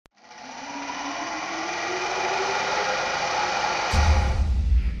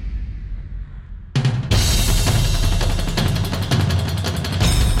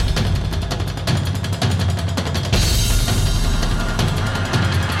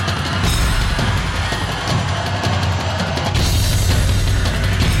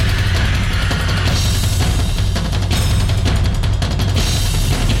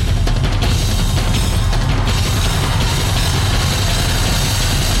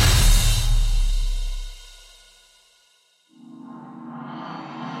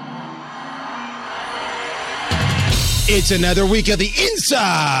It's another week of the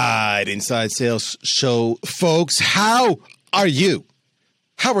Inside Sales Show, folks. How are you?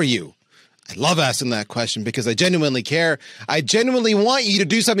 How are you? I love asking that question because I genuinely care. I genuinely want you to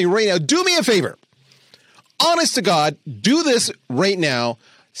do something right now. Do me a favor. Honest to God, do this right now.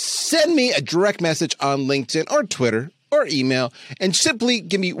 Send me a direct message on LinkedIn or Twitter or email and simply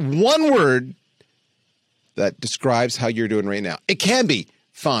give me one word that describes how you're doing right now. It can be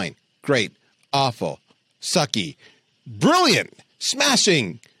fine, great, awful, sucky, brilliant,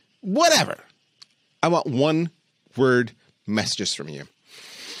 smashing, whatever. I want one word messages from you.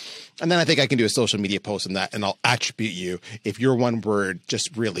 And then I think I can do a social media post on that and I'll attribute you if your one word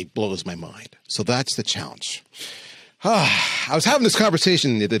just really blows my mind. So that's the challenge. I was having this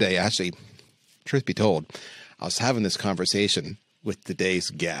conversation the other day, actually, truth be told, I was having this conversation with today's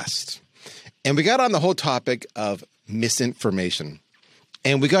guest. And we got on the whole topic of misinformation.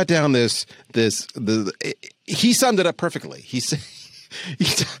 And we got down he summed it up perfectly. He said,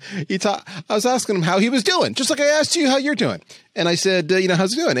 I was asking him how he was doing, just like I asked you how you're doing. And I said,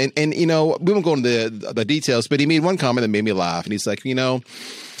 how's it doing? And we won't go into the details, but he made one comment that made me laugh. And he's like,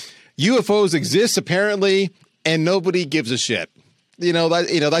 UFOs exist apparently, and nobody gives a shit.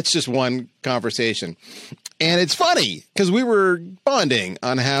 That's just one conversation. And it's funny because we were bonding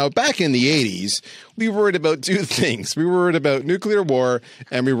on how back in the 80s, we were worried about two things. We were worried about nuclear war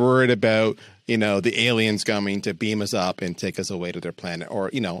and we were worried about, the aliens coming to beam us up and take us away to their planet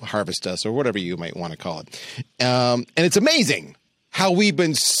or, harvest us or whatever you might want to call it. And it's amazing how we've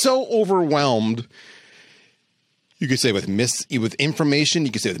been so overwhelmed. You could say with information,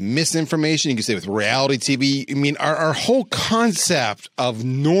 you could say with misinformation, you could say with reality TV. I mean, our whole concept of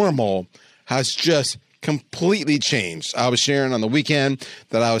normal has just completely changed. I was sharing on the weekend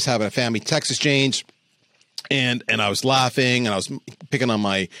that I was having a family text exchange and I was laughing and I was picking on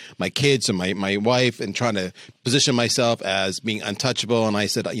my kids and my wife and trying to position myself as being untouchable. And I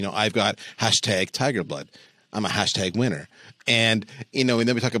said, I've got hashtag Tiger Blood. I'm a hashtag winner. And, and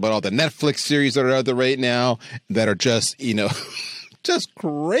then we talk about all the Netflix series that are out there right now that are just, just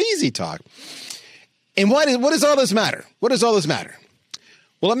crazy talk. And what does all this matter? What does all this matter?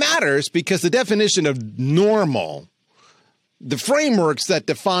 Well, it matters because the definition of normal, the frameworks that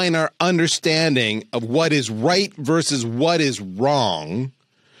define our understanding of what is right versus what is wrong,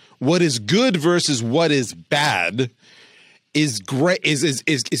 what is good versus what is bad, is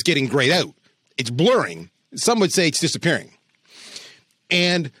getting grayed out. It's blurring. Some would say it's disappearing.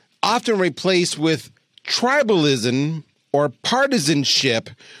 And often replaced with tribalism or partisanship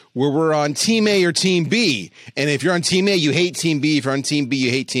where we're on Team A or Team B. And if you're on Team A, you hate Team B. If you're on Team B, you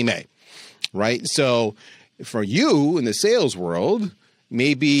hate Team A, right? So for you in the sales world,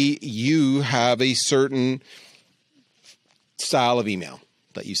 maybe you have a certain style of email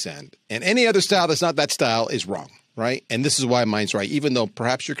that you send. And any other style that's not that style is wrong, right? And this is why mine's right, even though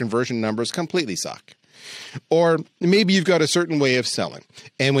perhaps your conversion numbers completely suck. Or maybe you've got a certain way of selling.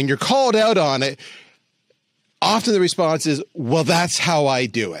 And when you're called out on it, often the response is, well, that's how I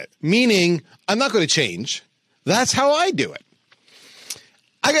do it. Meaning, I'm not going to change. That's how I do it.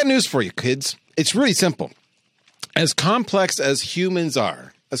 I got news for you, kids. It's really simple. As complex as humans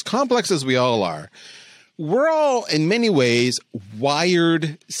are, as complex as we all are, we're all in many ways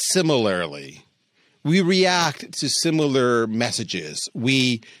wired similarly. We react to similar messages.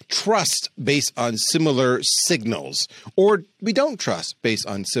 We trust based on similar signals, or we don't trust based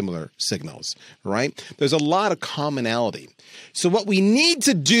on similar signals, right? There's a lot of commonality. So what we need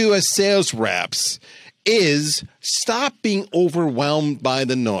to do as sales reps is stop being overwhelmed by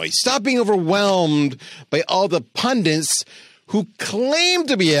the noise. Stop being overwhelmed by all the pundits who claim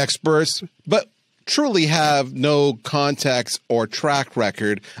to be experts, but truly have no context or track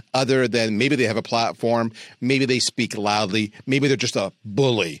record other than maybe they have a platform, maybe they speak loudly, maybe they're just a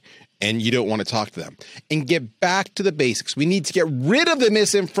bully and you don't want to talk to them. And get back to the basics. We need to get rid of the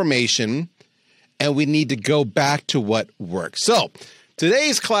misinformation and we need to go back to what works. So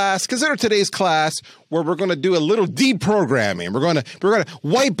consider today's class where we're going to do a little deprogramming. We're going to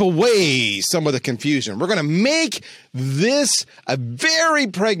wipe away some of the confusion. We're going to make this a very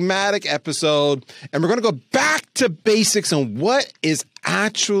pragmatic episode, and we're going to go back to basics on what is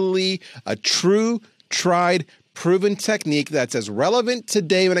actually a true, tried, proven technique that's as relevant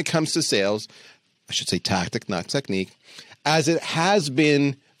today when it comes to sales. I should say tactic, not technique, as it has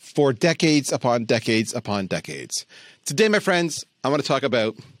been for decades upon decades upon decades. Today, my friends, I want to talk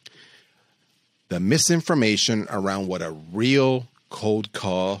about the misinformation around what a real cold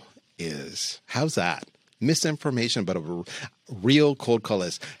call is. How's that? Misinformation about a real cold call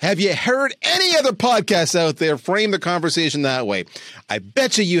is. Have you heard any other podcasts out there frame the conversation that way? I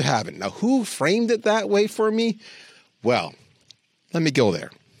bet you haven't. Now, who framed it that way for me? Well, let me go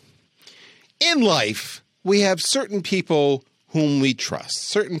there. In life, we have certain people whom we trust,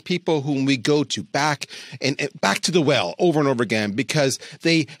 certain people whom we go to back and back to the well over and over again because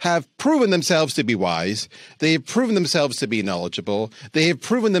they have proven themselves to be wise. They have proven themselves to be knowledgeable. They have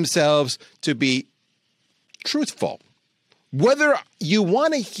proven themselves to be truthful. Whether you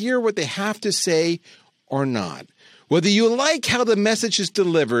want to hear what they have to say or not, whether you like how the message is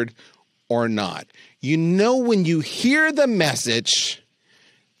delivered or not, you know when you hear the message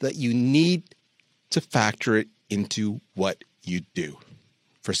that you need to factor it into what you do.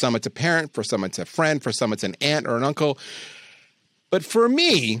 For some, it's a parent. For some, it's a friend. For some, it's an aunt or an uncle. But for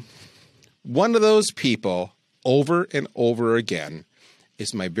me, one of those people over and over again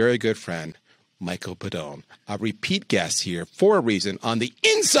is my very good friend, Michael Pedone, a repeat guest here for a reason on the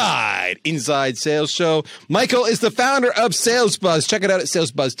Inside Sales Show. Michael is the founder of Sales Buzz. Check it out at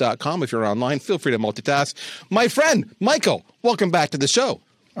salesbuzz.com. If you're online, feel free to multitask. My friend, Michael, welcome back to the show.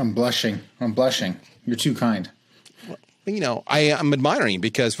 I'm blushing. You're too kind. You know, I'm admiring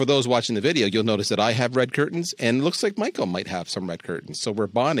because for those watching the video, you'll notice that I have red curtains and it looks like Michael might have some red curtains. So we're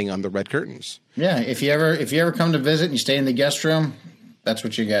bonding on the red curtains. Yeah. If you ever come to visit and you stay in the guest room, that's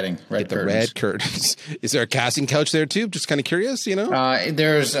what you're getting. Red curtains. Red curtains. Is there a casting couch there too? Just kind of curious, you know?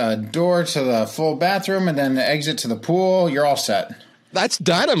 There's a door to the full bathroom and then the exit to the pool. You're all set. That's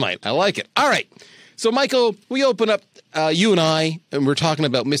dynamite. I like it. All right. So, Michael, we open up, you and we're talking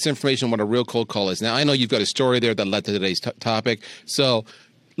about misinformation, what a real cold call is. Now, I know you've got a story there that led to today's topic. So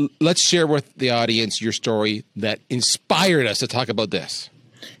let's share with the audience your story that inspired us to talk about this.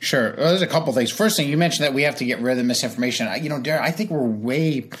 Sure. Well, there's a couple things. First thing, you mentioned that we have to get rid of the misinformation. Darren, I think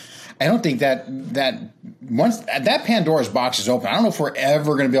I don't think that once that Pandora's box is open, I don't know if we're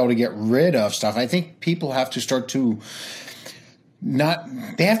ever going to be able to get rid of stuff. I think people have to start to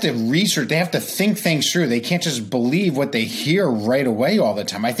they have to research, they have to think things through. They can't just believe what they hear right away all the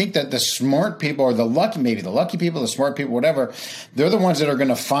time. I think that the smart people or the lucky people, the smart people, whatever, they're the ones that are going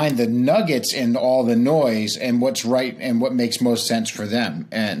to find the nuggets in all the noise and what's right and what makes most sense for them.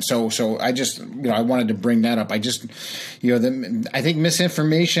 And so I just, I wanted to bring that up. I just, I think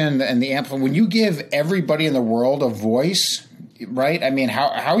misinformation and the amplify, when you give everybody in the world a voice, right? I mean, how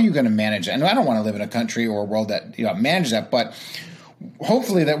are you going to manage that? And I don't want to live in a country or a world that, manage that, but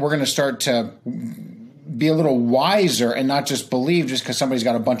hopefully that we're going to start to be a little wiser and not just believe just because somebody's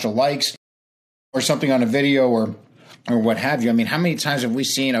got a bunch of likes or something on a video or what have you. I mean, how many times have we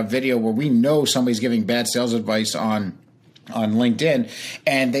seen a video where we know somebody's giving bad sales advice on LinkedIn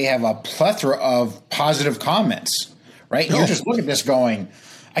and they have a plethora of positive comments, right? No. You just look at this going,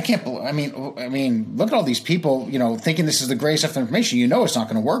 I can't believe, I mean, look at all these people, thinking this is the greatest stuff information. It's not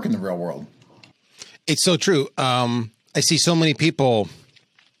going to work in the real world. It's so true. I see so many people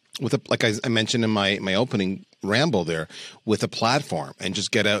with like I mentioned in my opening ramble there, with a platform and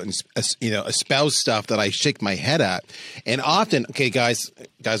just get out and espouse stuff that I shake my head at. And often, okay, guys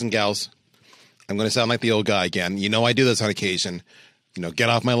and gals, I'm going to sound like the old guy again. I do this on occasion. Get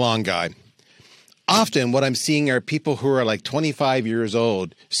off my lawn, guy. Often, what I'm seeing are people who are like 25 years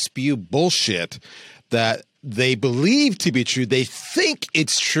old spew bullshit that they believe to be true. They think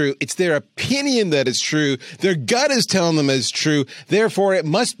it's true. It's their opinion that it's true. Their gut is telling them it's true. Therefore, it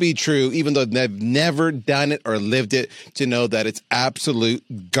must be true, even though they've never done it or lived it, to know that it's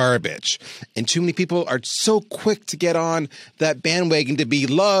absolute garbage. And too many people are so quick to get on that bandwagon to be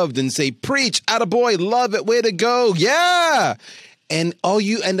loved and say, preach, attaboy, love it, way to go. Yeah. And all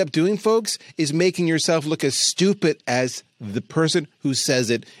you end up doing, folks, is making yourself look as stupid as the person who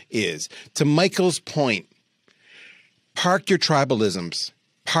says it is. To Michael's point, park your tribalisms,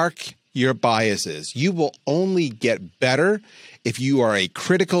 park your biases. You will only get better if you are a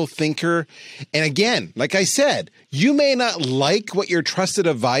critical thinker. And again, like I said, you may not like what your trusted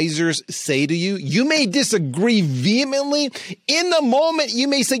advisors say to you. You may disagree vehemently. In the moment, you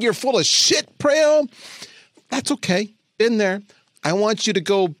may say you're full of shit, Preo. That's okay. Been there. I want you to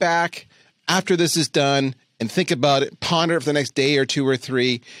go back after this is done and think about it, ponder it for the next day or two or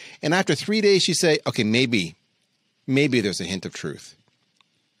three. And after 3 days, you say, okay, maybe there's a hint of truth.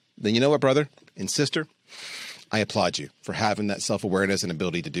 Then you know what, brother and sister? I applaud you for having that self-awareness and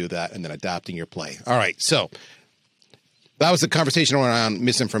ability to do that and then adapting your play. All right, so that was the conversation around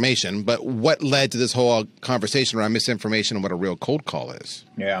misinformation, but what led to this whole conversation around misinformation and what a real cold call is?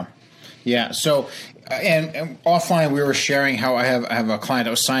 Yeah. So, and offline, we were sharing how I have a client that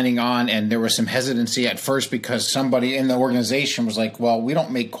was signing on, and there was some hesitancy at first because somebody in the organization was like, well, we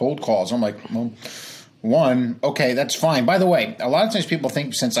don't make cold calls. I'm like, well, one, okay, that's fine. By the way, a lot of times people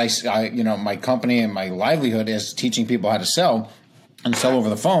think since I my company and my livelihood is teaching people how to sell, and sell over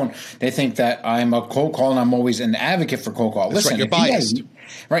the phone, they think that I'm a cold call and I'm always an advocate for cold call. That's Listen, right, you're biased.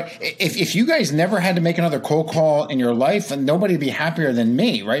 Right. If you guys never had to make another cold call in your life, then nobody would be happier than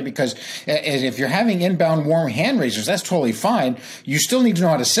me, right? Because if you're having inbound warm hand raisers, that's totally fine. You still need to know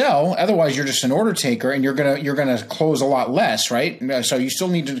how to sell. Otherwise, you're just an order taker and you're gonna close a lot less, right? So you still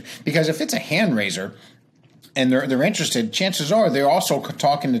need to, because if it's a hand raiser and they're interested, chances are they're also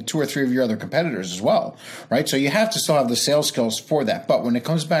talking to 2 or 3 of your other competitors as well, right? So you have to still have the sales skills for that. But when it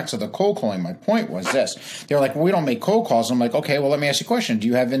comes back to the cold calling, my point was this. They're like, well, we don't make cold calls. I'm like, okay, well, let me ask you a question. Do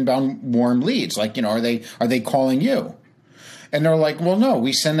you have inbound warm leads? Like, are they calling you? And they're like, well, no,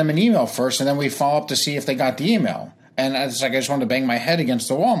 we send them an email first and then we follow up to see if they got the email. And it's like, I just wanted to bang my head against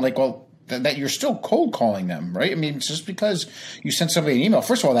the wall. I'm like, well, that you're still cold calling them, right? I mean, it's just because you sent somebody an email.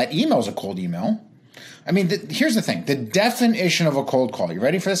 First of all, that email is a cold email. I mean, here's the thing. The definition of a cold call, you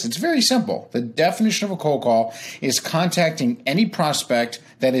ready for this? It's very simple. The definition of a cold call is contacting any prospect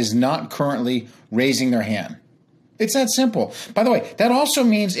that is not currently raising their hand. It's that simple. By the way, that also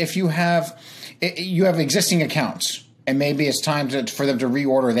means if you have existing accounts and maybe it's time for them to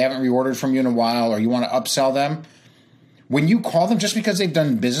reorder, they haven't reordered from you in a while, or you want to upsell them, when you call them just because they've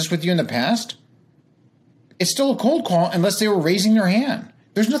done business with you in the past, it's still a cold call unless they were raising their hand.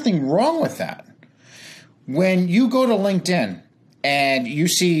 There's nothing wrong with that. When you go to LinkedIn and you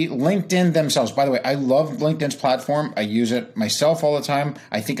see LinkedIn themselves, by the way, I love LinkedIn's platform. I use it myself all the time.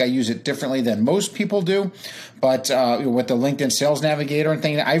 I think I use it differently than most people do. But with the LinkedIn Sales Navigator and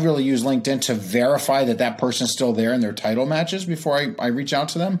thing, I really use LinkedIn to verify that person's still there and their title matches before I reach out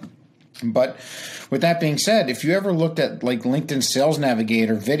to them. But with that being said, if you ever looked at like LinkedIn Sales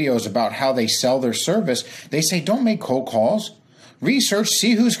Navigator videos about how they sell their service, they say don't make cold calls. Research,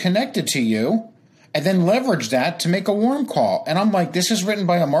 see who's connected to you, and then leverage that to make a warm call. And I'm like, this is written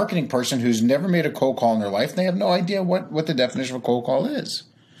by a marketing person who's never made a cold call in their life. And they have no idea what the definition of a cold call is.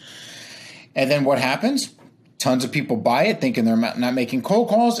 And then what happens? Tons of people buy it thinking they're not making cold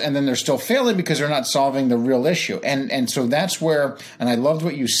calls, and then they're still failing because they're not solving the real issue. And so that's where, and I loved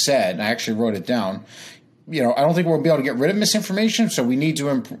what you said, and I actually wrote it down. I don't think we'll be able to get rid of misinformation, so we need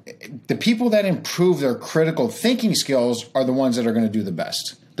to the people that improve their critical thinking skills are the ones that are going to do the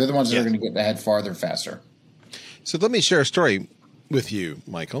best. They're the ones that are going to get ahead farther, faster. So let me share a story with you,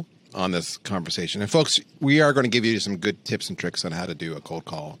 Michael, on this conversation. And folks, we are going to give you some good tips and tricks on how to do a cold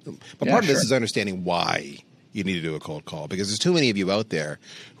call. But part of this is understanding why you need to do a cold call, because there's too many of you out there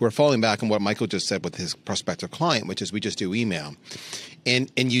who are falling back on what Michael just said with his prospective client, which is we just do email. And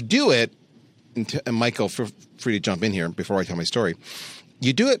you do it, and Michael, feel free to jump in here before I tell my story.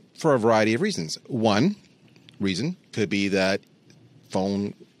 You do it for a variety of reasons. One reason could be that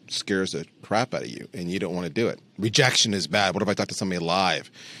phone scares the crap out of you and you don't want to do it. Rejection is bad. What if I talk to somebody live?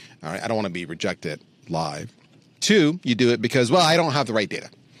 All right, I don't want to be rejected live. 2, you do it because, well, I don't have the right data.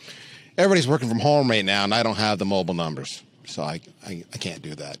 Everybody's working from home right now and I don't have the mobile numbers. So I can't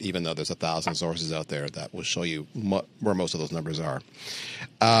do that, even though there's 1,000 sources out there that will show you where most of those numbers are.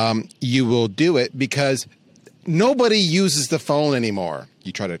 You will do it because nobody uses the phone anymore.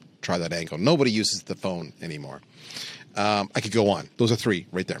 You try that angle. Nobody uses the phone anymore. I could go on. Those are 3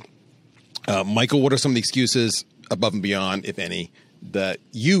 right there. Michael, what are some of the excuses above and beyond, if any, that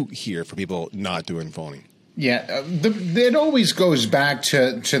you hear for people not doing phoning? Yeah, it always goes back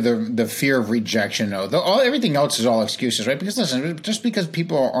to the fear of rejection. Though everything else is all excuses, right? Because listen, just because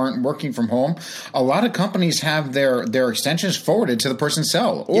people aren't working from home, a lot of companies have their extensions forwarded to the person's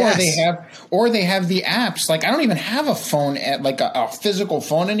cell, or they have the apps. Like I don't even have a phone like a physical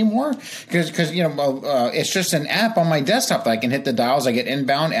phone anymore because it's just an app on my desktop that I can hit the dials. I get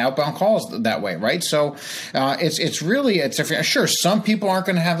inbound, outbound calls that way, right? So it's sure some people aren't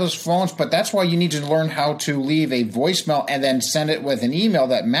going to have those phones, but that's why you need to learn how to leave a voicemail and then send it with an email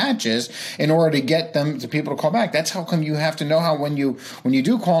that matches in order to get the people to call back. That's how come you have to know how when you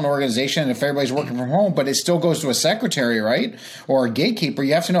do call an organization, if everybody's working from home, but it still goes to a secretary, right? Or a gatekeeper,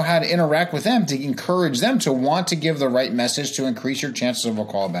 you have to know how to interact with them to encourage them to want to give the right message to increase your chances of a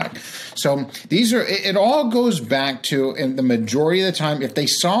callback. So it all goes back to, in the majority of the time, if they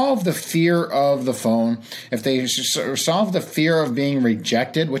solve the fear of the phone, if they solve the fear of being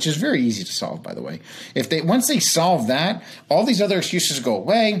rejected, which is very easy to solve, by the way, once they solve that, all these other excuses go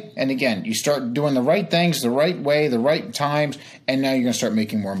away. And again, you start doing the right things, the right way, the right times, and now you're going to start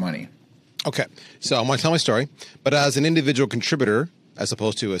making more money. Okay. So I'm going to tell my story. But as an individual contributor, as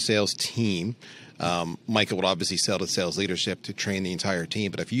opposed to a sales team, Michael would obviously sell to sales leadership to train the entire team.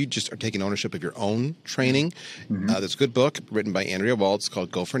 But if you just are taking ownership of your own training, there's a good book written by Andrea Waltz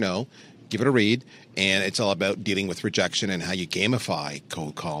called Go for No. give it a read. And it's all about dealing with rejection and how you gamify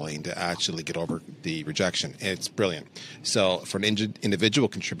cold calling to actually get over the rejection. And it's brilliant. So for an individual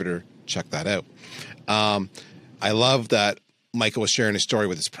contributor, check that out. I love that Michael was sharing a story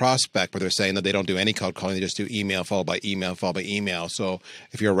with his prospect where they're saying that they don't do any cold calling. They just do email followed by email followed by email. So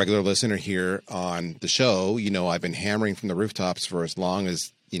if you're a regular listener here on the show, you know I've been hammering from the rooftops for as long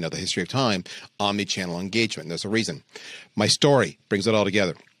as, you know, the history of time, omni-channel engagement. There's a reason. My story brings it all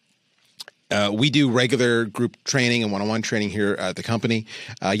together. We do regular group training and one-on-one training here at the company.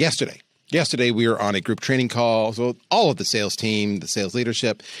 Yesterday, we were on a group training call, so all of the sales team, the sales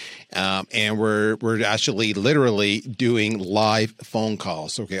leadership, and we're actually literally doing live phone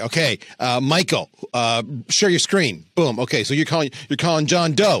calls. Okay, Michael, share your screen. Boom. Okay, so you're calling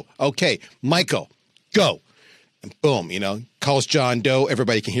John Doe. Okay, Michael, go. And boom, you know, calls John Doe.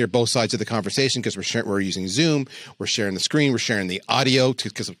 Everybody can hear both sides of the conversation because we're using Zoom. We're sharing the screen. We're sharing the audio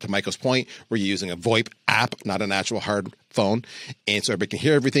because to Michael's point, we're using a VoIP app, not an actual hard phone. And so everybody can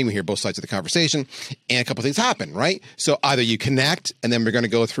hear everything. We hear both sides of the conversation. And a couple of things happen, right? So either you connect and then we're going to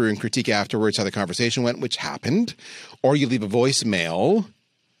go through and critique afterwards how the conversation went, which happened, or you leave a voicemail,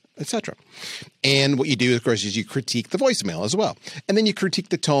 etc. And what you do, of course, is you critique the voicemail as well. And then you critique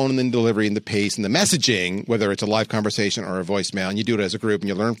the tone and the delivery and the pace and the messaging, whether it's a live conversation or a voicemail, and you do it as a group and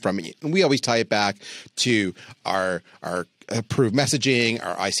you learn from it. And we always tie it back to our approved messaging,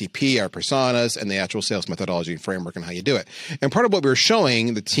 our ICP, our personas, and the actual sales methodology and framework and how you do it. And part of what we were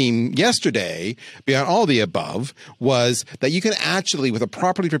showing the team yesterday, beyond all the above, was that you can actually, with a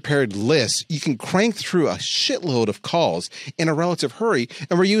properly prepared list, you can crank through a shitload of calls in a relative hurry.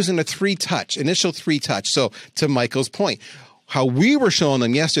 And we're using a initial three touch. So to Michael's point, how we were showing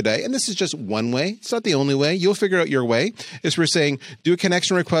them yesterday, and this is just one way, it's not the only way, you'll figure out your way, is we're saying do a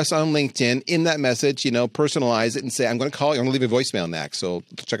connection request on LinkedIn, in that message, you know, personalize it and say, I'm going to call you, I'm going to leave a voicemail next, so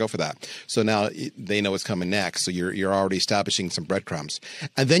check out for that. So now they know what's coming next, so you're already establishing some breadcrumbs.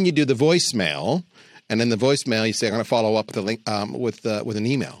 And then you do the voicemail, and then the voicemail you say, I'm going to follow up with a link, with an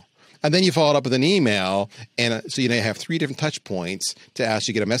email. And then you follow it up with an email, and so you now have 3 different touch points to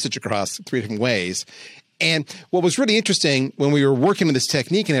actually get a message across 3 different ways. And what was really interesting when we were working on this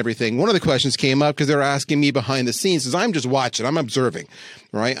technique and everything, one of the questions came up because they were asking me behind the scenes, is I'm just watching, I'm observing,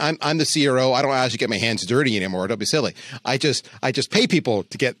 right? I'm the CRO. I don't actually get my hands dirty anymore. Don't be silly. I just pay people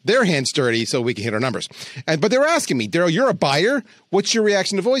to get their hands dirty so we can hit our numbers. But they were asking me, Daryl, you're a buyer. What's your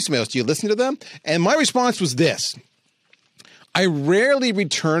reaction to voicemails? Do you listen to them? And my response was this. I rarely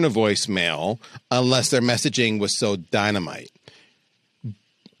return a voicemail unless their messaging was so dynamite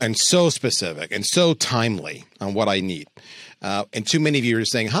and so specific and so timely on what I need. And too many of you are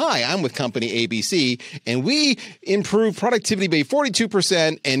saying, hi, I'm with company ABC, and we improve productivity by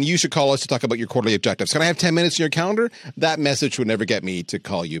 42%, and you should call us to talk about your quarterly objectives. Can I have 10 minutes in your calendar? That message would never get me to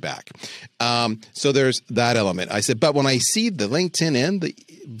call you back. So there's that element. I said, but when I see the LinkedIn and the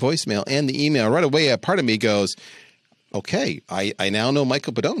voicemail and the email, right away, a part of me goes, okay, I now know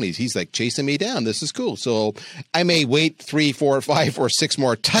Michael Pedone. He's like chasing me down. This is cool. So I may wait 3, 4, 5, or 6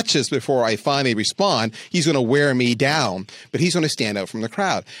 more touches before I finally respond. He's going to wear me down, but he's going to stand out from the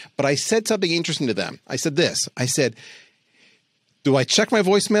crowd. But I said something interesting to them. I said this. I said, do I check my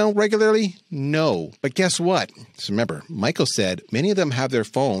voicemail regularly? No. But guess what? So remember, Michael said many of them have their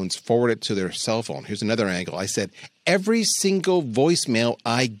phones forwarded to their cell phone. Here's another angle. I said, every single voicemail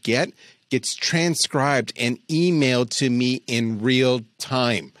I get gets transcribed and emailed to me in real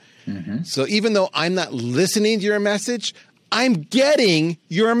time. Mm-hmm. So even though I'm not listening to your message, I'm getting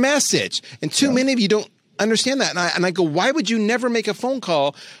your message. And too many of you don't understand that. And I go, why would you never make a phone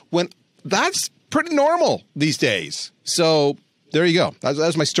call when that's pretty normal these days? So there you go. That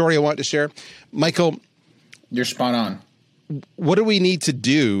was my story I wanted to share. Michael. You're spot on. What do we need to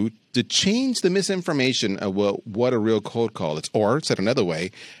do to change the misinformation of what a real cold call is? Or said another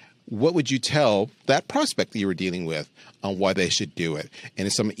way, what would you tell that prospect that you were dealing with on why they should do it? And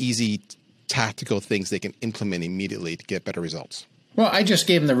it's some easy tactical things they can implement immediately to get better results. Well, I just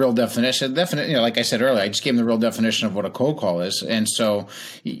gave them the real definition. Like I said earlier, I just gave them the real definition of what a cold call is. And so,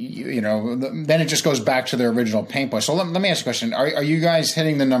 then it just goes back to their original pain point. So let me ask you a question. Are you guys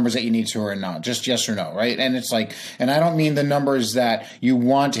hitting the numbers that you need to or not? Just yes or no, right? And it's like, and I don't mean the numbers that you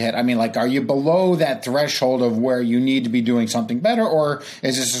want to hit. I mean, like, are you below that threshold of where you need to be doing something better, or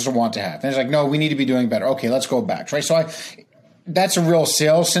is this just a want to have? And it's like, no, we need to be doing better. Okay, let's go back, right? So that's a real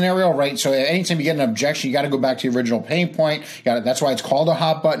sales scenario, right? So anytime you get an objection, you got to go back to the original pain point. That's why it's called a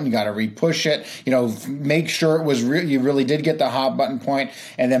hot button. You got to re-push it. Make sure it was you really did get the hot button point,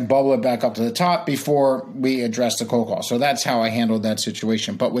 and then bubble it back up to the top before we address the cold call. So that's how I handled that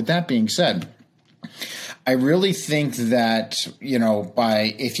situation. But with that being said, I really think that,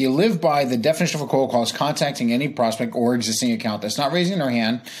 if you live by the definition of a cold call is contacting any prospect or existing account that's not raising their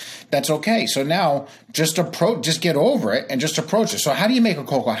hand, that's okay. So now just get over it and just approach it. So how do you make a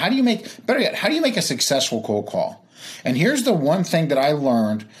cold call? Better yet, how do you make a successful cold call? And here's the one thing that I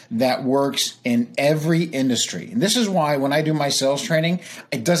learned that works in every industry. And this is why when I do my sales training,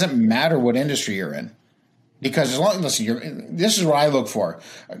 it doesn't matter what industry you're in. Because this is what I look for.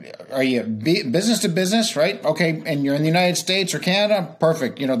 Are you business to business, right? Okay, and you're in the United States or Canada,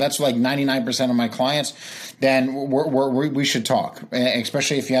 perfect. That's like 99% of my clients. Then we should talk,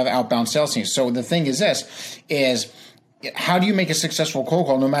 especially if you have outbound sales teams. So the thing is how do you make a successful cold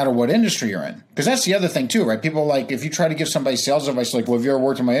call no matter what industry you're in? Because that's the other thing too, right? People if you try to give somebody sales advice, like, well, have you ever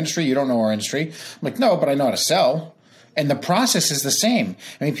worked in my industry? You don't know our industry. I'm like, no, but I know how to sell. And the process is the same.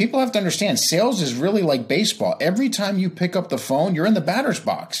 I mean, people have to understand sales is really like baseball. Every time you pick up the phone, you're in the batter's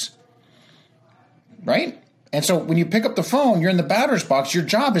box, right? And so when you pick up the phone, you're in the batter's box. Your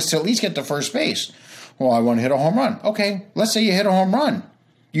job is to at least get to first base. Well, I want to hit a home run. Okay, let's say you hit a home run.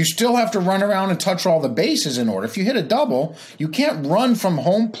 You still have to run around and touch all the bases in order. If you hit a double, you can't run from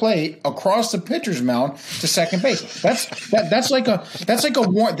home plate across the pitcher's mound to second base. That's like a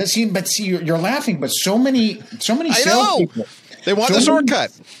warrant. You're laughing, but so many salespeople. They want the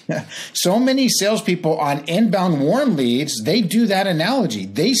shortcut. So many salespeople on inbound warm leads, they do that analogy.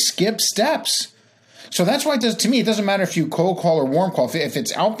 They skip steps. So that's why to me, it doesn't matter if you cold call or warm call. If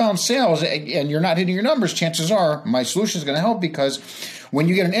it's outbound sales and you're not hitting your numbers, chances are my solution is going to help, because when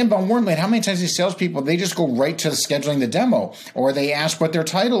you get an inbound warm lead, how many times these salespeople, they just go right to scheduling the demo, or they ask what their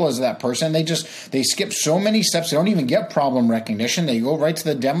title is of that person. They skip so many steps. They don't even get problem recognition. They go right to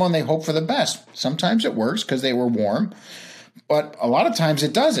the demo and they hope for the best. Sometimes it works because they were warm, but a lot of times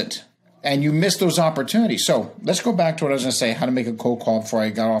it doesn't. And you miss those opportunities. So let's go back to what I was going to say, how to make a cold call before I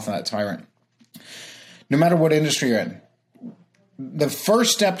got off on that tyrant. No matter what industry you're in, the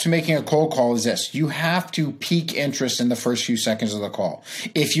first step to making a cold call is this. You have to pique interest in the first few seconds of the call.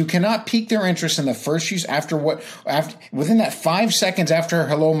 If you cannot pique their interest in the first few, within that 5 seconds after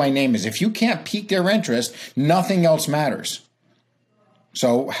hello, my name is, if you can't pique their interest, nothing else matters.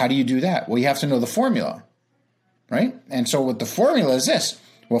 So how do you do that? Well, you have to know the formula, right? And so what the formula is this.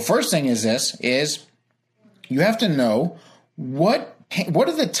 Well, first thing is you have to know what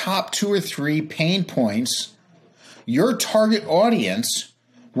are the top 2 or 3 pain points your target audience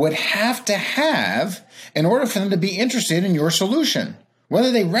would have to have in order for them to be interested in your solution,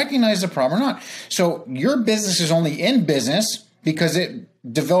 whether they recognize the problem or not. So your business is only in business because it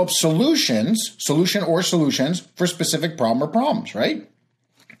develops solutions for specific problem or problems, right?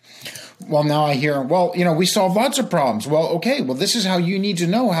 Well, now I hear, we solve lots of problems. Well, okay, this is how you need to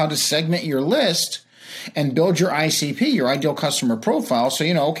know how to segment your list and build your ICP, your ideal customer profile. So,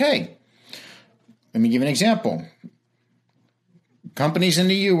 okay, let me give an example. Companies in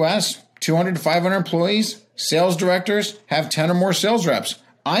the U.S., 200 to 500 employees, sales directors have 10 or more sales reps.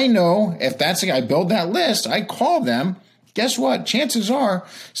 I know if I build that list, I call them, guess what? Chances are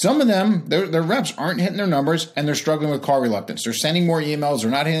some of them, their reps aren't hitting their numbers and they're struggling with call reluctance. They're sending more emails.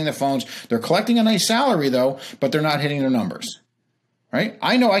 They're not hitting the phones. They're collecting a nice salary, though, but they're not hitting their numbers. Right?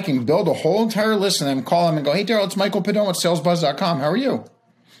 I know I can build a whole entire list of them, call them and go, hey, Daryl, it's Michael Pedone at salesbuzz.com. How are you?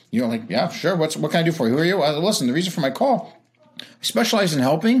 Yeah, sure. What can I do for you? Who are you? Listen, the reason for my call, I specialize in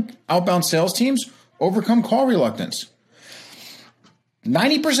helping outbound sales teams overcome call reluctance.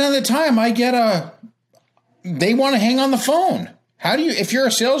 90% of the time they want to hang on the phone. If you're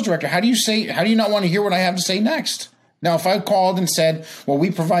a sales director, how do you not want to hear what I have to say next? Now, if I called and said, well,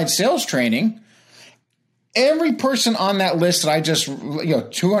 we provide sales training, every person on that list that I just,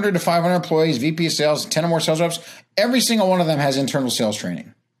 200 to 500 employees, VP of sales, 10 or more sales reps, every single one of them has internal sales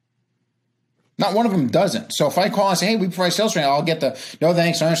training. Not one of them doesn't. So if I call and say, hey, we provide sales training, I'll get no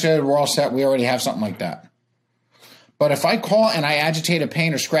thanks, I understand, we're all set, we already have something like that. But if I call and I agitate a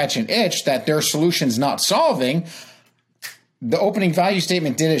pain or scratch an itch that their solution's not solving, the opening value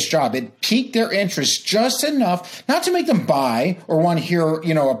statement did its job. It piqued their interest just enough, not to make them buy or want to hear,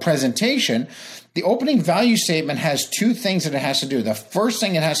 a presentation. The opening value statement has 2 things that it has to do. The first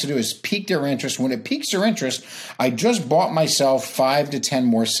thing it has to do is pique their interest. When it piques their interest, I just bought myself 5 to 10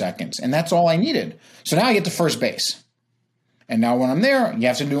 more seconds, and that's all I needed. So now I get to first base. And now when I'm there, you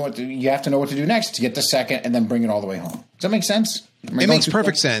have to know what to do next to get the second and then bring it all the way home. Does that make sense? It makes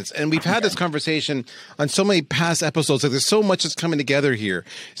perfect sense. And we've had this conversation on so many past episodes. There's so much that's coming together here.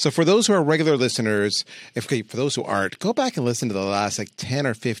 So for those who are regular listeners, for those who aren't, go back and listen to the last 10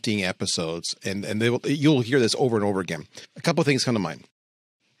 or 15 episodes, and you'll hear this over and over again. A couple of things come to mind.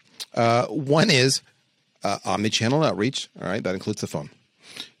 One is omni-channel outreach. All right, that includes the phone.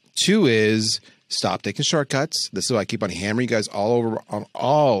 2 is Stop taking shortcuts. This is why I keep on hammering you guys all over, on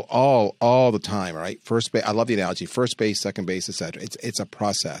all the time. All right. First base. I love the analogy. First base, second base, etc. It's a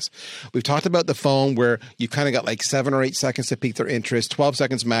process. We've talked about the phone where you kind of got like 7 or 8 seconds to pique their interest, 12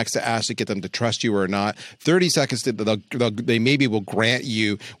 seconds max to actually get them to trust you or not, 30 seconds to they maybe will grant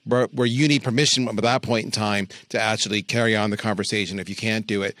you where you need permission at that point in time to actually carry on the conversation. If you can't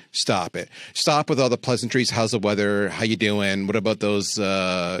do it, stop it. Stop with all the pleasantries. How's the weather? How you doing? What about those?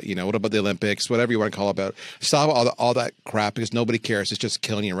 What about the Olympics? Whatever you want to call about. Stop all that crap because nobody cares. It's just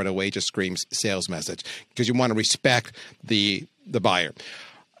killing you right away. It just screams sales message because you want to respect the buyer.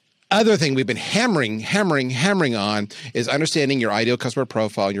 Other thing we've been hammering on is understanding your ideal customer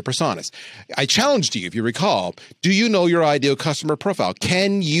profile and your personas. I challenged you, if you recall, do you know your ideal customer profile?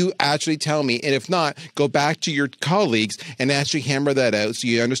 Can you actually tell me? And if not, go back to your colleagues and actually hammer that out so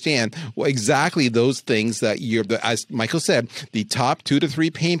you understand exactly those things that as Michael said, the top 2 to 3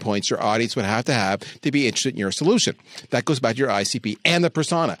 pain points your audience would have to be interested in your solution. That goes back to your ICP and the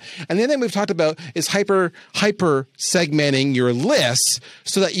persona. And the other thing we've talked about is hyper segmenting your lists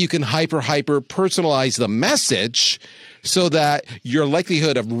so that you can hyper personalize the message so that your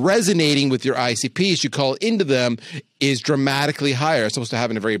likelihood of resonating with your ICPs you call into them is dramatically higher. It's supposed to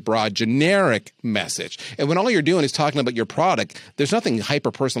have a very broad, generic message. And when all you're doing is talking about your product, there's nothing hyper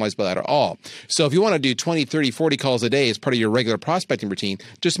personalized about that at all. So if you want to do 20, 30, 40 calls a day as part of your regular prospecting routine,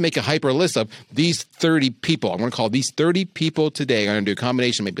 just make a hyper list of these 30 people. I'm going to call these 30 people today. I'm going to do a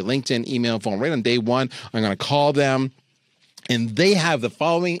combination, maybe LinkedIn, email, phone, right on day one. I'm going to call them. And they have the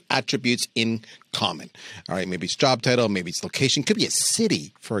following attributes in common. All right, maybe it's job title, maybe it's location, could be a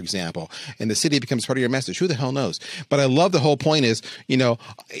city, for example, and the city becomes part of your message. Who the hell knows? But I love the whole point is,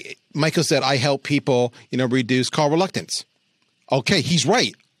 Michael said, I help people, reduce call reluctance. Okay, he's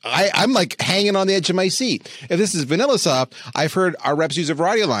right. I'm like hanging on the edge of my seat. If this is VanillaSoft, I've heard our reps use a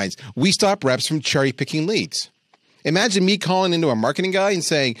variety of lines. We stop reps from cherry picking leads. Imagine me calling into a marketing guy and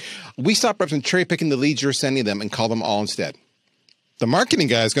saying, we stop reps from cherry picking the leads you're sending them and call them all instead. The marketing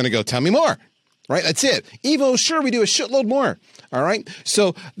guy is going to go, tell me more, right? That's it. Evo, sure, we do a shitload more, all right?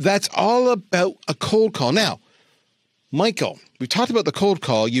 So that's all about a cold call. Now, Michael, we talked about the cold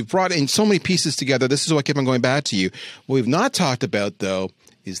call. You've brought in so many pieces together. This is why I keep on going back to you. What we've not talked about, though,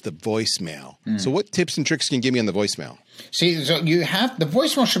 is the voicemail. So what tips and tricks can you give me on the voicemail? See, so the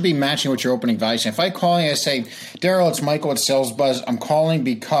voicemail should be matching with your opening values. If I call you and I say, Daryl, it's Michael at Sales Buzz. I'm calling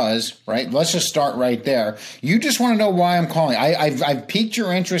because, right? Let's just start right there. You just want to know why I'm calling. I've piqued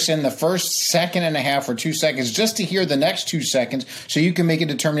your interest in the first second and a half or 2 seconds just to hear the next 2 seconds so you can make a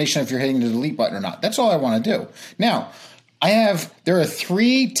determination if you're hitting the delete button or not. That's all I want to do. Now, there are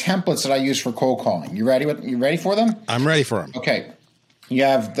 3 templates that I use for cold calling. You ready for them? I'm ready for them. Okay. You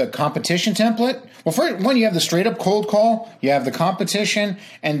have the competition template. Well, first one, you have the straight up cold call, you have the competition,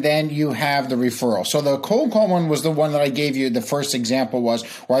 and then you have the referral. So the cold call one was the one that I gave you. The first example was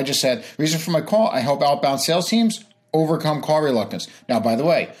where I just said, reason for my call, I help outbound sales teams overcome call reluctance. Now, by the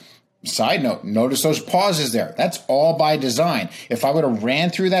way, side note, notice those pauses there. That's all by design. If I would have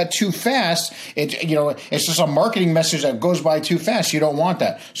ran through that too fast, it's just a marketing message that goes by too fast. You don't want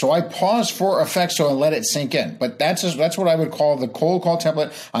that. So I pause for effect so I let it sink in. But that's what I would call the cold call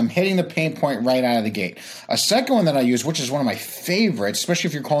template. I'm hitting the pain point right out of the gate. A second one that I use, which is one of my favorites, especially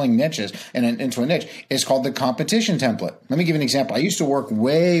if you're calling niches and into a niche, is called the competition template. Let me give you an example. I used to work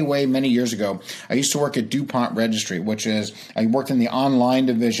way many years ago. I used to work at DuPont Registry, I worked in the online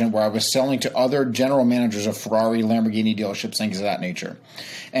division where I was selling to other general managers of Ferrari, Lamborghini dealerships, things of that nature.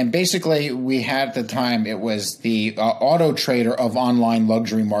 And basically, we had at the time, it was the auto trader of online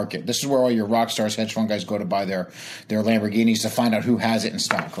luxury market. This is where all your rock stars, hedge fund guys go to buy their Lamborghinis to find out who has it in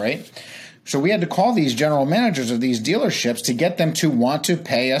stock, right? So we had to call these general managers of these dealerships to get them to want to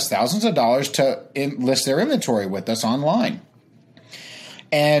pay us thousands of dollars to list their inventory with us online.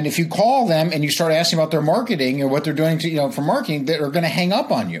 And if you call them and you start asking about their marketing or what they're doing for marketing, they're going to hang up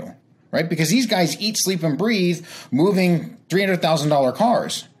on you, right? Because these guys eat, sleep, and breathe moving $300,000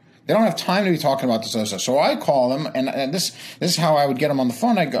 cars. They don't have time to be talking about this other stuff. So I call them, and this is how I would get them on the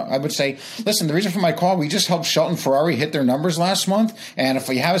phone. I would say, listen, the reason for my call, we just helped Shelton Ferrari hit their numbers last month. And if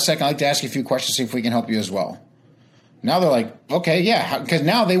you have a second, I'd like to ask you a few questions, see if we can help you as well. Now they're like, okay, yeah, because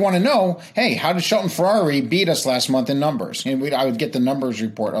now they want to know, hey, how did Shelton Ferrari beat us last month in numbers? And I would get the numbers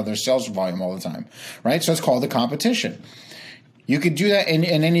report of their sales volume all the time, right? So it's called the competition. You could do that in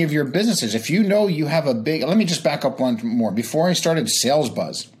any of your businesses. If you know you have let me just back up one more. Before I started Sales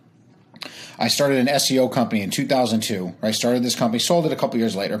Buzz, I started an SEO company in 2002. I started this company, sold it a couple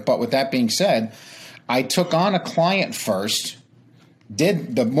years later. But with that being said, I took on a client first,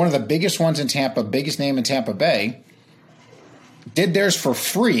 did one of the biggest ones in Tampa, biggest name in Tampa Bay, did theirs for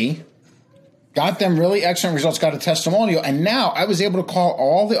free, got them really excellent results, got a testimonial, and now I was able to call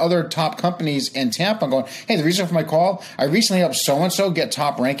all the other top companies in Tampa going, hey, the reason for my call, I recently helped so-and-so get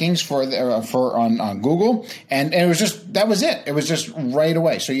top rankings for on Google, and it was just, that was it. It was just right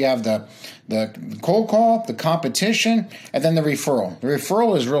away. So you have the cold call, the competition, and then the referral. The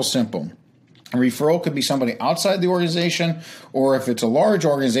referral is real simple. A referral could be somebody outside the organization, or if it's a large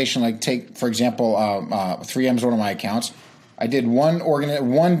organization, like take, for example, 3M is one of my accounts. I did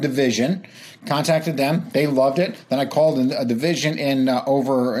one division, contacted them. They loved it. Then I called a division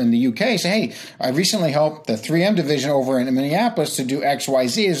over in the UK. Say, hey, I recently helped the 3M division over in Minneapolis to do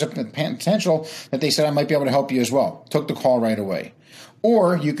XYZ. There's a potential that they said I might be able to help you as well. Took the call right away.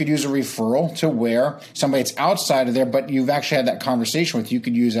 Or you could use a referral to where somebody that's outside of there, but you've actually had that conversation with, you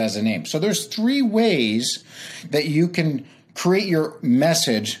could use as a name. So there's 3 ways that you can create your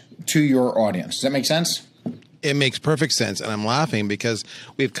message to your audience. Does that make sense? It makes perfect sense. And I'm laughing because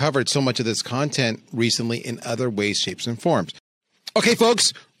we've covered so much of this content recently in other ways, shapes, and forms. Okay,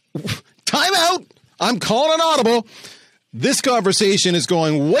 folks, time out. I'm calling an audible. This conversation is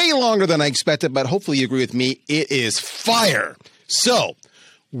going way longer than I expected, but hopefully you agree with me. It is fire. So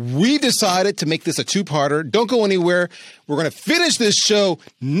we decided to make this a 2-parter. Don't go anywhere. We're going to finish this show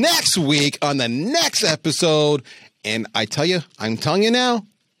next week on the next episode. And I'm telling you now,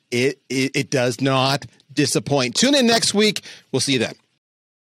 it does not disappoint. Tune in next week. We'll see you then.